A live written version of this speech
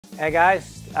Hey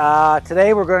guys,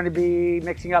 today we're going to be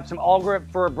mixing up some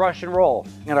Awlgrip for a brush and roll.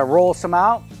 I'm going to roll some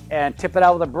out and tip it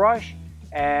out with a brush,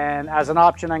 and as an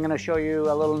option I'm going to show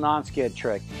you a little non-skid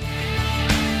trick.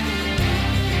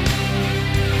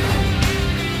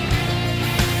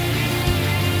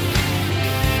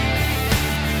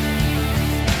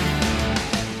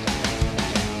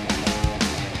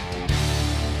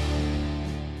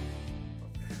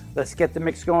 Let's get the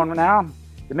mix going now.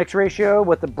 The mix ratio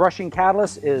with the brushing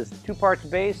catalyst is 2 parts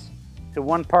base to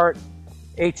 1 part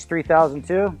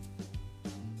H3002,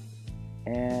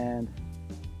 and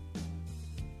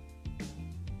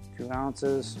 2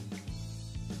 ounces.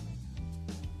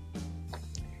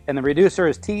 And the reducer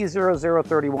is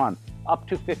T0031, up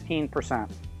to 15%. I'm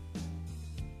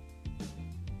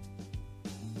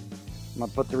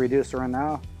gonna put the reducer in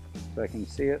now so I can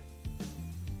see it.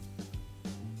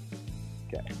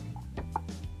 Okay.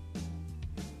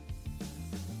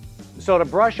 So to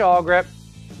brush Awlgrip,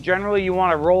 generally you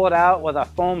want to roll it out with a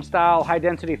foam style high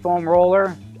density foam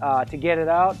roller to get it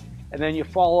out, and then you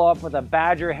follow up with a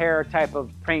badger hair type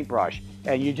of paintbrush,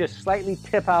 and you just slightly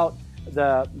tip out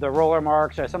the roller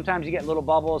marks. Or sometimes you get little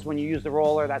bubbles when you use the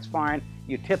roller. That's fine.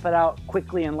 You tip it out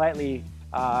quickly and lightly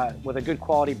with a good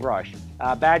quality brush.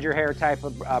 Badger hair type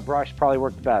of brush probably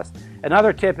works best.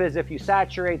 Another tip is if you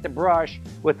saturate the brush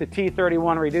with the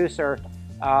T31 reducer,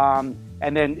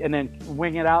 and then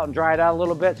wing it out and dry it out a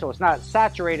little bit, so it's not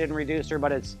saturated in reducer,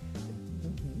 but it's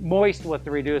moist with the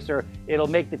reducer, it'll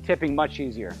make the tipping much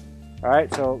easier. All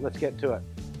right, so let's get to it.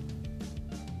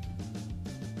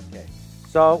 Okay,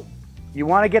 so you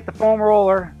want to get the foam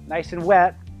roller nice and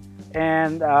wet,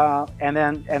 and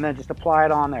then just apply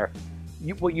it on there.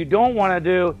 What you don't want to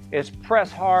do is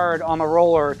press hard on the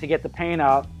roller to get the paint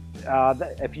out.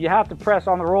 If you have to press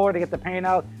on the roller to get the paint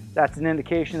out, that's an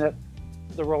indication that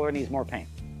the roller needs more paint.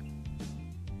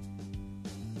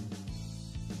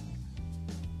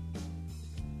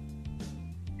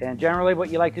 And generally what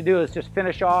you like to do is just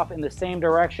finish off in the same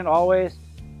direction always.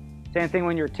 Same thing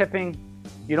when you're tipping.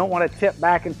 You don't want to tip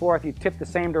back and forth, you tip the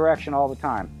same direction all the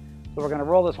time. So we're going to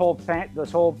roll this whole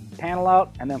panel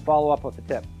out and then follow up with the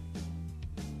tip.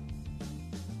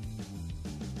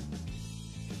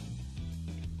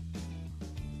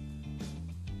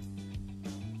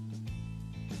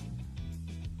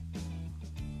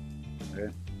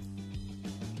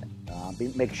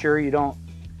 Make sure you don't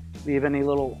leave any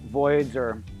little voids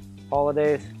or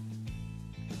holidays.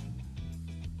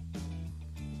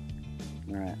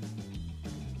 All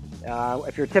right.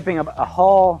 If you're tipping a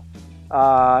hull,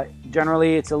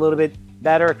 generally it's a little bit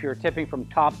better if you're tipping from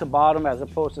top to bottom as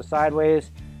opposed to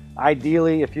sideways.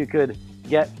 Ideally, if you could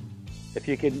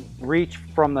reach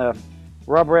from the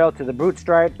rub rail to the boot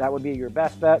stripe, that would be your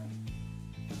best bet.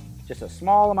 Just a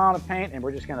small amount of paint, and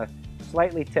we're just going to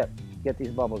slightly tip, get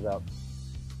these bubbles out.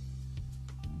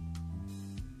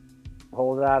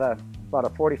 Hold it at about a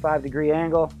 45-degree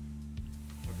angle. Okay.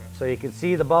 So you can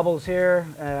see the bubbles here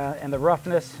and the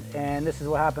roughness, and this is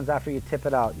what happens after you tip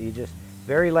it out. You just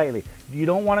very lightly. You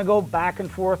don't want to go back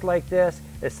and forth like this.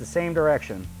 It's the same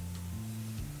direction.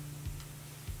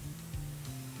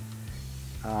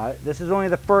 This is only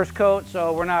the first coat,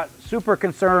 so we're not super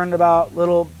concerned about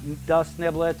little dust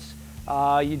niblets.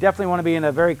 You definitely want to be in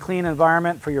a very clean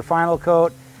environment for your final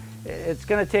coat. It's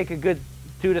going to take a good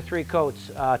 2 to 3 coats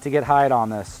to get hide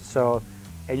on this. So,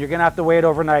 and you're gonna have to wait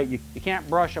overnight. You can't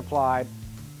brush apply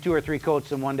 2 or 3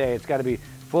 coats in one day. It's got to be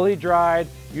fully dried,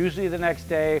 usually the next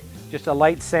day, just a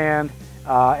light sand,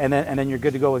 and then you're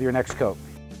good to go with your next coat.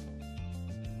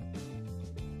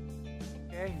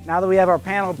 Okay, now that we have our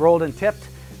panel rolled and tipped,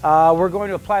 we're going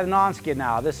to apply the non-skid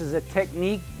now. This is a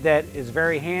technique that is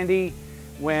very handy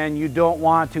when you don't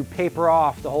want to paper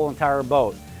off the whole entire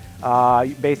boat.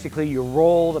 Basically, you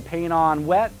roll the paint on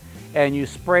wet and you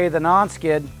spray the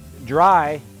non-skid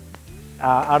dry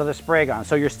out of the spray gun.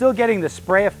 So you're still getting the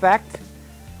spray effect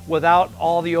without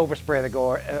all the overspray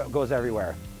that goes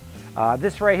everywhere.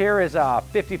 This right here is a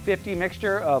 50-50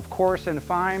 mixture of coarse and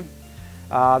fine.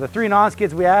 The 3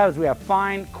 non-skids we have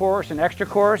fine, coarse, and extra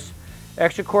coarse.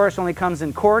 Extra coarse only comes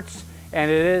in quarts,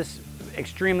 and it is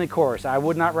extremely coarse. I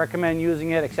would not recommend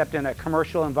using it except in a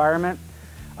commercial environment.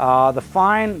 The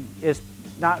fine is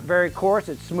not very coarse,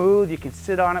 it's smooth, you can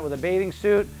sit on it with a bathing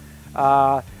suit.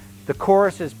 The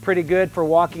coarse is pretty good for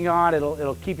walking on,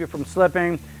 it'll keep you from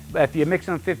slipping. But if you mix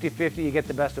them 50-50, you get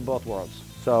the best of both worlds.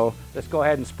 So let's go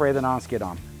ahead and spray the non-skid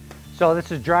on. So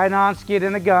this is dry non-skid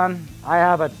in the gun. I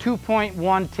have a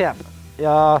 2.1 tip.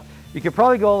 You could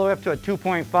probably go all the way up to a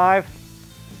 2.5.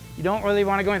 You don't really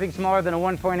want to go anything smaller than a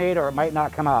 1.8 or it might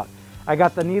not come out. I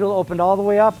got the needle opened all the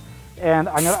way up, and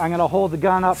I'm gonna hold the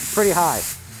gun up pretty high.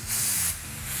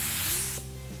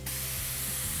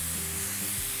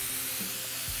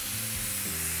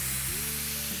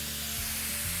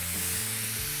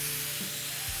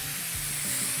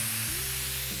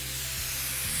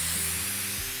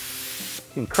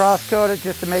 You can cross coat it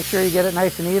just to make sure you get it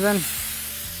nice and even.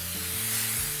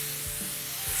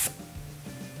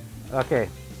 Okay,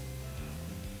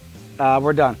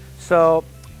 we're done. So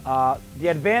the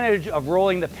advantage of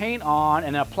rolling the paint on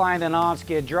and applying the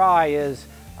non-skid dry is,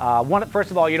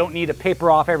 first of all, you don't need to paper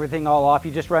off everything all off.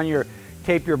 You just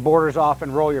tape your borders off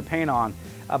and roll your paint on.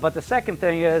 But the second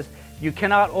thing is, you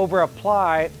cannot over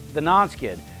apply the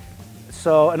non-skid.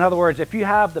 So in other words, if you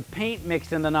have the paint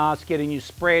mixed in the non-skid and you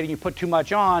spray it and you put too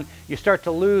much on, you start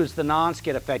to lose the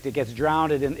non-skid effect. It gets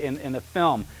drowned in the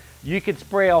film. You could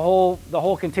spray the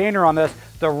whole container on this.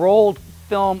 The rolled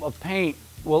film of paint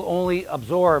will only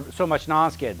absorb so much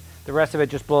non-skid. The rest of it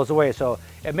just blows away. So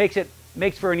it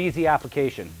makes for an easy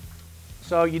application.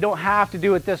 So you don't have to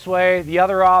do it this way. The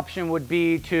other option would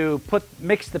be to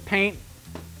mix the paint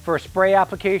for a spray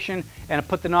application and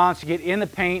put the non-skid in the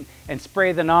paint and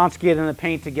spray the non-skid and the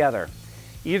paint together.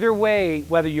 Either way,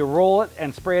 whether you roll it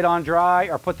and spray it on dry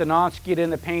or put the non-skid in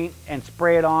the paint and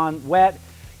spray it on wet,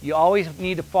 you always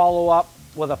need to follow up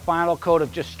with a final coat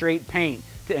of just straight paint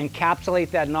to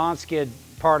encapsulate that non-skid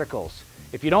particles.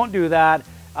 If you don't do that,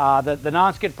 the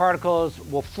non-skid particles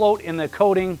will float in the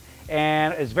coating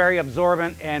and is very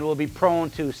absorbent and will be prone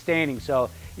to staining.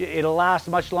 So it'll last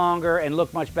much longer and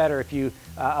look much better if you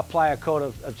apply a coat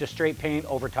of just straight paint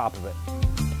over top of it.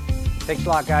 Thanks a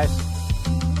lot, guys.